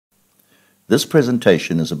This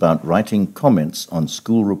presentation is about writing comments on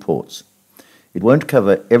school reports. It won't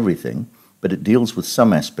cover everything, but it deals with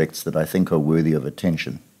some aspects that I think are worthy of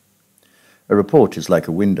attention. A report is like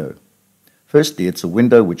a window. Firstly, it's a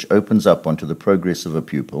window which opens up onto the progress of a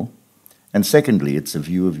pupil, and secondly, it's a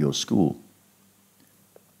view of your school.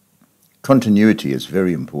 Continuity is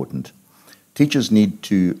very important. Teachers need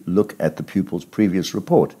to look at the pupil's previous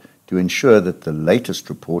report to ensure that the latest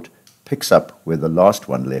report picks up where the last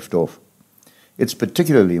one left off. It's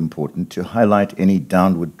particularly important to highlight any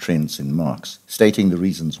downward trends in marks, stating the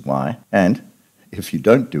reasons why, and, if you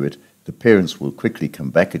don't do it, the parents will quickly come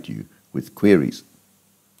back at you with queries.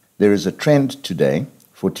 There is a trend today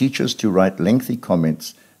for teachers to write lengthy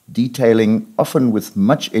comments detailing, often with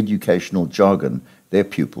much educational jargon, their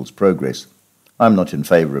pupils' progress. I'm not in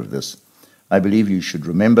favor of this. I believe you should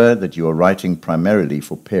remember that you are writing primarily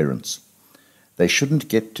for parents. They shouldn't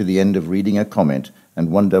get to the end of reading a comment and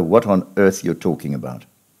wonder what on earth you're talking about.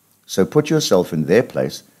 So put yourself in their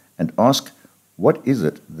place and ask, what is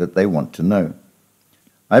it that they want to know?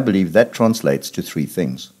 I believe that translates to three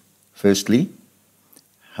things. Firstly,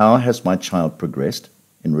 how has my child progressed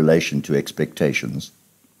in relation to expectations?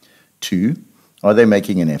 2, are they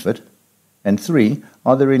making an effort? And 3,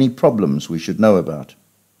 are there any problems we should know about?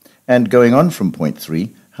 And going on from point 3,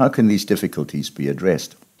 how can these difficulties be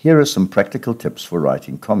addressed? Here are some practical tips for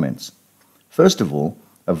writing comments. First of all,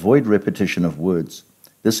 avoid repetition of words.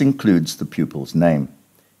 This includes the pupil's name.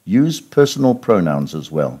 Use personal pronouns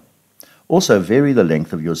as well. Also, vary the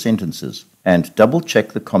length of your sentences and double-check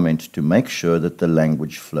the comment to make sure that the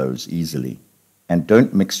language flows easily. And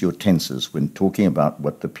don't mix your tenses when talking about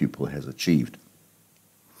what the pupil has achieved.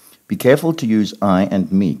 Be careful to use I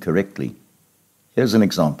and me correctly. Here's an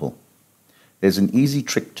example. There's an easy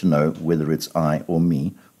trick to know whether it's I or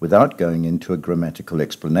me without going into a grammatical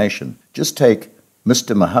explanation. Just take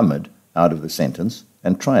Mr. Muhammad out of the sentence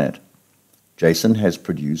and try it. Jason has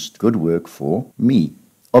produced good work for me.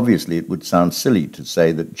 Obviously, it would sound silly to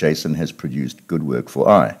say that Jason has produced good work for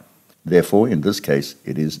I. Therefore, in this case,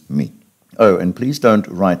 it is me. Oh, and please don't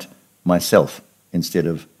write myself instead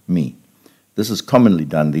of me. This is commonly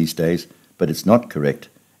done these days, but it's not correct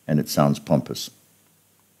and it sounds pompous.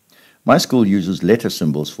 My school uses letter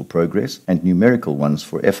symbols for progress and numerical ones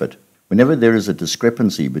for effort. Whenever there is a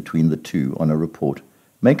discrepancy between the two on a report,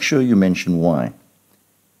 make sure you mention why.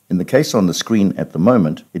 In the case on the screen at the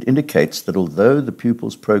moment, it indicates that although the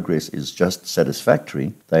pupil's progress is just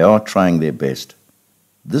satisfactory, they are trying their best.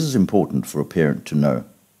 This is important for a parent to know.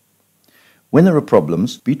 When there are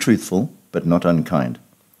problems, be truthful but not unkind.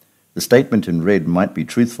 The statement in red might be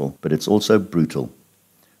truthful, but it's also brutal.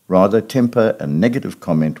 Rather, temper a negative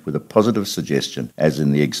comment with a positive suggestion, as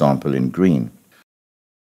in the example in green.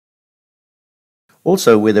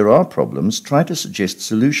 Also, where there are problems, try to suggest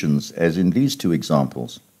solutions, as in these two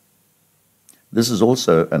examples. This is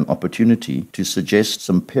also an opportunity to suggest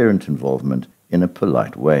some parent involvement in a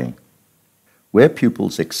polite way. Where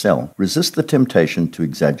pupils excel, resist the temptation to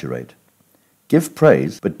exaggerate. Give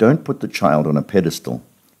praise, but don't put the child on a pedestal.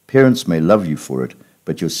 Parents may love you for it,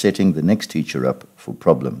 but you're setting the next teacher up for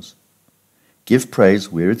problems. Give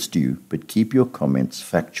praise where it's due, but keep your comments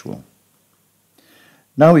factual.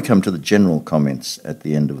 Now we come to the general comments at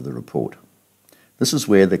the end of the report. This is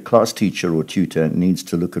where the class teacher or tutor needs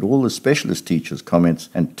to look at all the specialist teachers' comments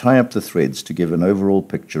and tie up the threads to give an overall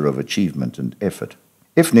picture of achievement and effort.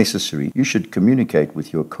 If necessary, you should communicate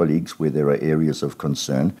with your colleagues where there are areas of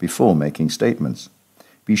concern before making statements.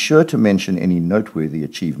 Be sure to mention any noteworthy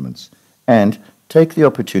achievements and take the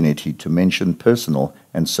opportunity to mention personal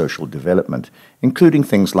and social development, including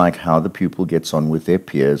things like how the pupil gets on with their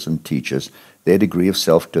peers and teachers, their degree of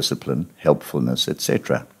self-discipline, helpfulness,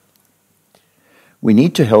 etc. We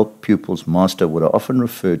need to help pupils master what are often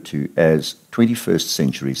referred to as 21st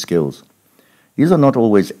century skills. These are not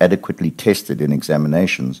always adequately tested in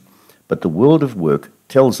examinations, but the world of work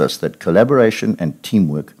tells us that collaboration and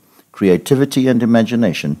teamwork, creativity and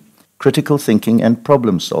imagination, critical thinking and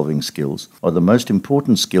problem-solving skills are the most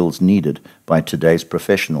important skills needed by today's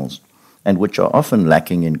professionals, and which are often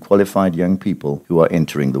lacking in qualified young people who are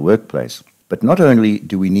entering the workplace. But not only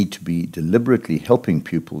do we need to be deliberately helping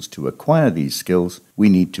pupils to acquire these skills, we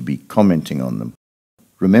need to be commenting on them.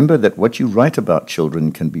 Remember that what you write about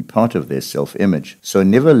children can be part of their self-image, so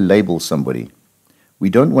never label somebody. We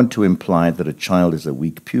don't want to imply that a child is a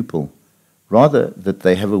weak pupil, rather that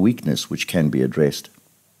they have a weakness which can be addressed.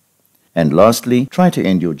 And lastly, try to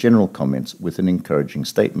end your general comments with an encouraging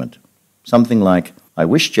statement. Something like, I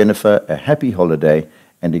wish Jennifer a happy holiday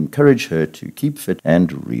and encourage her to keep fit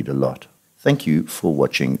and read a lot. Thank you for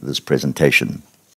watching this presentation.